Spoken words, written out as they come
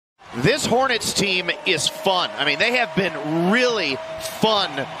This Hornets team is fun. I mean, they have been really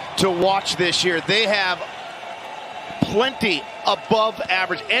fun to watch this year. They have plenty above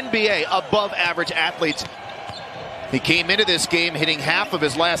average, NBA above average athletes. He came into this game hitting half of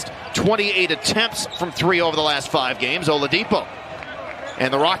his last 28 attempts from three over the last 5 games. Oladipo.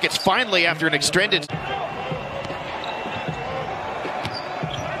 And the Rockets finally, after an extended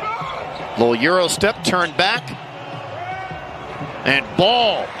little Euro step, turned back. And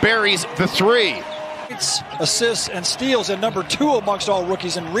Ball buries the 3. It's assists and steals, and number 2 amongst all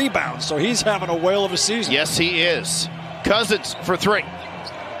rookies in rebounds. So he's having a whale of a season. Yes, he is. Cousins for 3.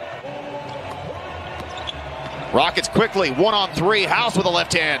 Rockets quickly, 1-on-3. House with a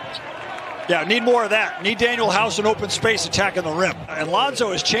left hand. Yeah, need more of that. Need Daniel House in open space attacking the rim. And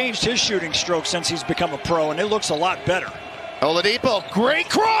Lonzo has changed his shooting stroke since he's become a pro, and it looks a lot better. Oladipo, great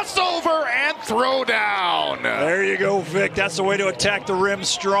crossover and throw down. There you go, Vic. That's the way to attack the rim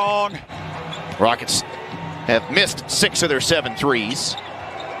strong. Rockets have missed 6 of their 7 threes.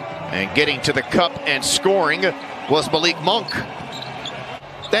 And getting to the cup and scoring was Malik Monk.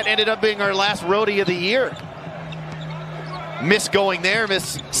 That ended up being our last roadie of the year. Miss going there,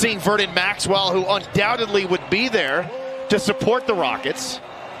 miss seeing Vernon Maxwell, who undoubtedly would be there to support the Rockets.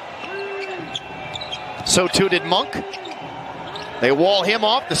 So too did Monk. They wall him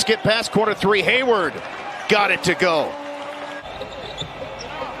off. The skip pass, corner 3. Hayward got it to go.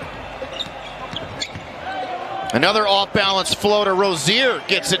 Another off-balance floater. Rozier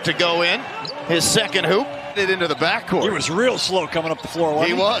gets it to go in. His second hoop. It into the backcourt. He was real slow coming up the floor, wasn't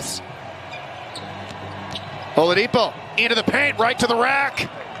he? He was. Oladipo into the paint, right to the rack.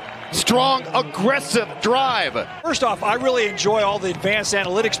 Strong, aggressive drive. First off, I really enjoy all the advanced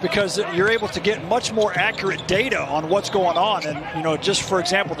analytics because you're able to get much more accurate data on what's going on. And, you know, just for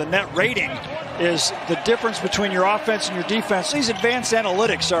example, the net rating is the difference between your offense and your defense. These advanced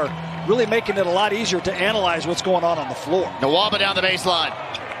analytics are really making it a lot easier to analyze what's going on the floor. Nwaba down the baseline.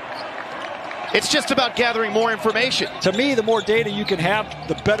 It's just about gathering more information. To me, the more data you can have,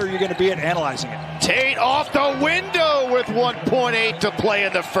 the better you're going to be at analyzing it. Tate off the window with 1.8 to play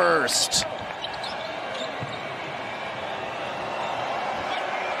in the first.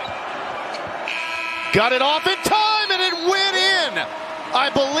 Got it off in time, and it went in. I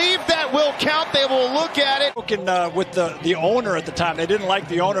believe that will count. They will look at it. With the owner at the time, they didn't like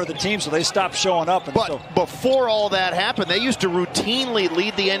the owner of the team, so they stopped showing up. And but before all that happened, they used to routinely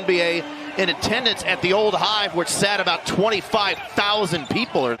lead the NBA in attendance at the old Hive, which sat about 25,000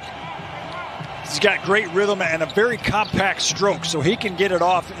 people. He's got great rhythm and a very compact stroke, so he can get it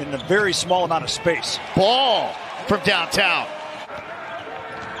off in a very small amount of space. Ball from downtown.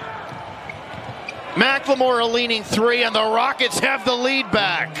 McLemore a leaning 3, and the Rockets have the lead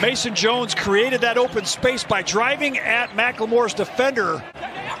back. Mason Jones created that open space by driving at McLemore's defender.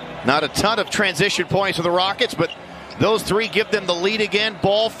 Not a ton of transition points for the Rockets, but those 3 give them the lead again.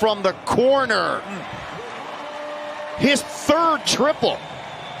 Ball from the corner. His 3rd triple.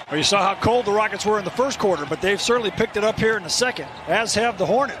 Well, you saw how cold the Rockets were in the first quarter, but they've certainly picked it up here in the second, as have the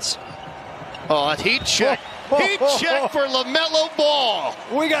Hornets. Oh, heat check. Heat check for LaMelo Ball.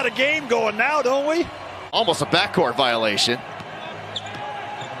 We got a game going now, don't we? Almost a backcourt violation.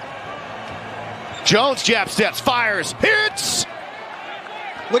 Jones jab steps, fires, hits.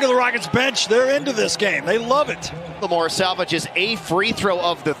 Look at the Rockets bench. They're into this game. They love it. Lamar salvages a free throw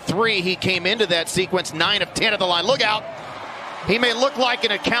of the 3. He came into that sequence 9 of 10 at the line. Look out. He may look like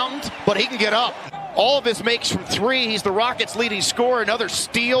an accountant, but he can get up. All of his makes from 3. He's the Rockets' leading scorer. Another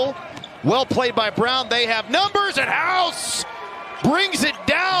steal. Well played by Brown. They have numbers, and House brings it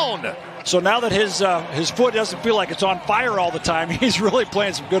down. So now that his foot doesn't feel like it's on fire all the time, he's really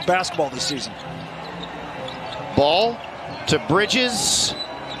playing some good basketball this season. Ball to Bridges,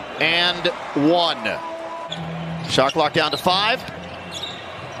 and 1. Shot clock down to 5.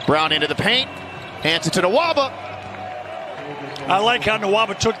 Brown into the paint. Hands it to Nwaba. I like how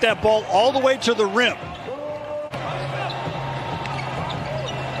Nwaba took that ball all the way to the rim.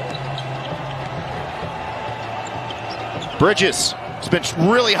 Bridges has been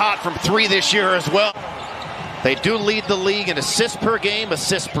really hot from 3 this year as well. They do lead the league in assists per game,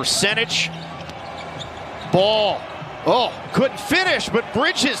 assist percentage. Ball. Oh, couldn't finish, but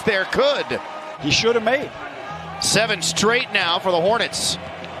Bridges there could. He should have made. 7 straight now for the Hornets.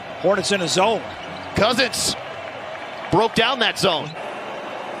 Hornets in a zone. Cousins broke down that zone.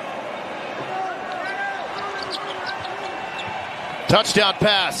 Touchdown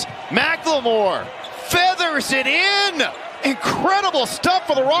pass. McLemore feathers it in. Incredible stuff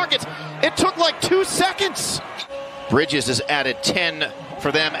for the Rockets. It took like 2 seconds. Bridges has added 10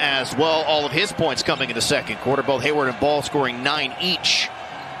 for them as well. All of his points coming in the second quarter. Both Hayward and Ball scoring 9 each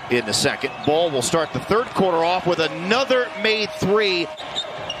in the second. Ball will start the third quarter off with another made three.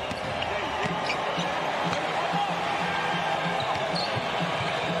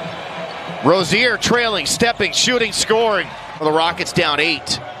 Rozier trailing, stepping, shooting, scoring. The Rockets down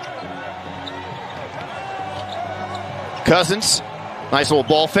 8. Cousins, nice little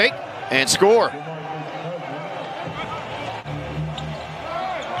ball fake, and score.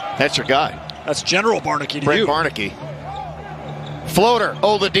 That's your guy. That's General Barnaky to Brett you. Barnaky. Floater,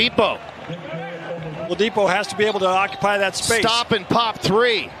 Oladipo. Oladipo has to be able to occupy that space. Stop and pop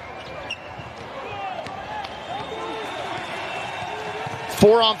three.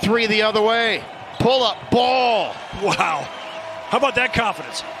 4-on-3 the other way. Pull up, ball. Wow. How about that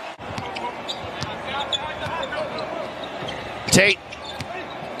confidence? Tate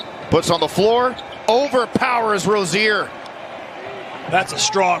puts on the floor, overpowers Rozier. That's a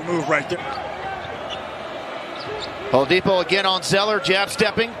strong move right there. Oladipo again on Zeller, jab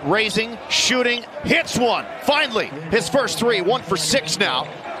stepping, raising, shooting, hits one. Finally, his first three, 1 for 6 now.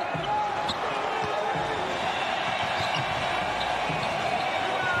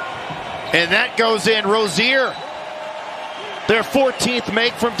 And that goes in. Rozier, their 14th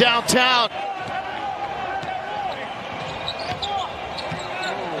make from downtown.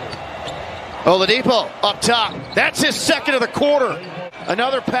 Oladipo up top. That's his second of the quarter.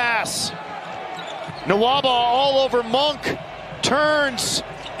 Another pass. Nwaba all over Monk. Turns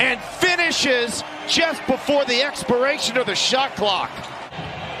and finishes just before the expiration of the shot clock.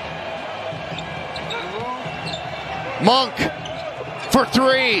 Monk for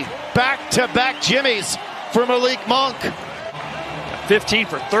three. Back-to-back jimmies for Malik Monk. 15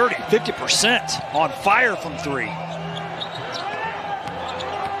 for 30, 50% on fire from three.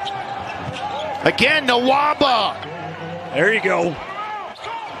 Again, Nwaba. There you go.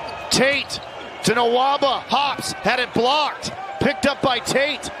 Tate to Nwaba. Hops, had it blocked. Picked up by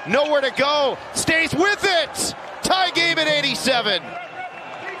Tate. Nowhere to go. Stays with it. Tie game at 87.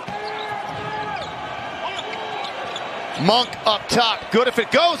 Monk up top. Good if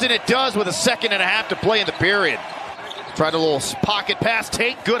it goes, and it does with a 1.5 to play in the period. Tried a little pocket pass.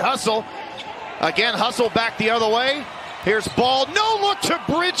 Tate, good hustle. Again, hustle back the other way. Here's ball. No look to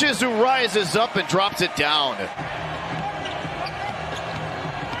Bridges, who rises up and drops it down.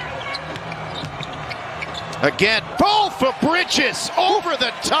 Again, ball for Bridges. Over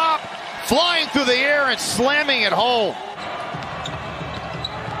the top. Flying through the air and slamming it home.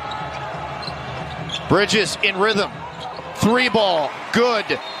 Bridges in rhythm. Three ball, good.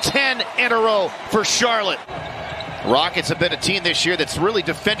 10 in a row for Charlotte. Rockets have been a team this year that's really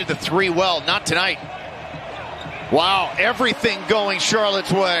defended the three well. Not tonight. Wow, everything going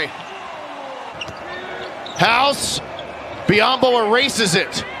Charlotte's way. House, Biyombo erases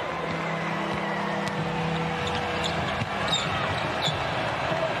it.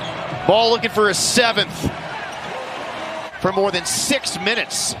 Ball looking for his 7th for more than 6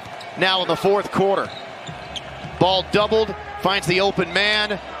 minutes now in the fourth quarter. Ball doubled, finds the open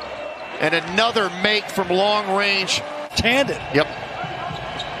man, and another make from long range. Tanded. Yep.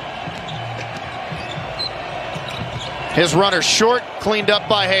 His runner short, cleaned up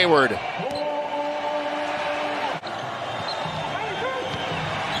by Hayward.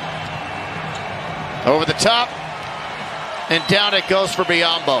 Over the top, and down it goes for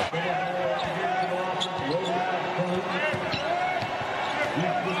Biyombo.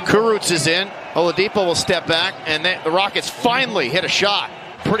 Kurucs is in. Oladipo will step back, and the Rockets finally hit a shot.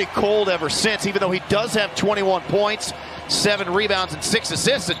 Pretty cold ever since, even though he does have 21 points, 7 rebounds, and 6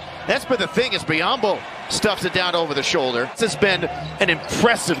 assists. And that's been the thing, is Biyombo stuffs it down over the shoulder. This has been an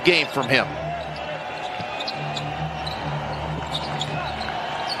impressive game from him.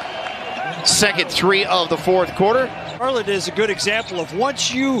 Second three of the fourth quarter. Charlotte is a good example of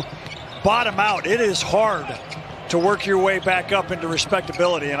once you bottom out, it is hard to work your way back up into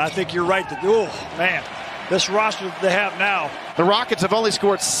respectability. And I think you're right. Oh, man, this roster they have now. The Rockets have only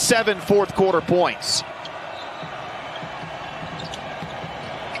scored 7 fourth quarter points.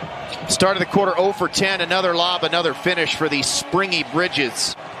 Start of the quarter 0 for 10. Another lob, another finish for the springy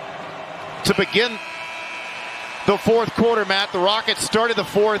Bridges. To begin the fourth quarter, Matt, the Rockets started the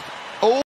fourth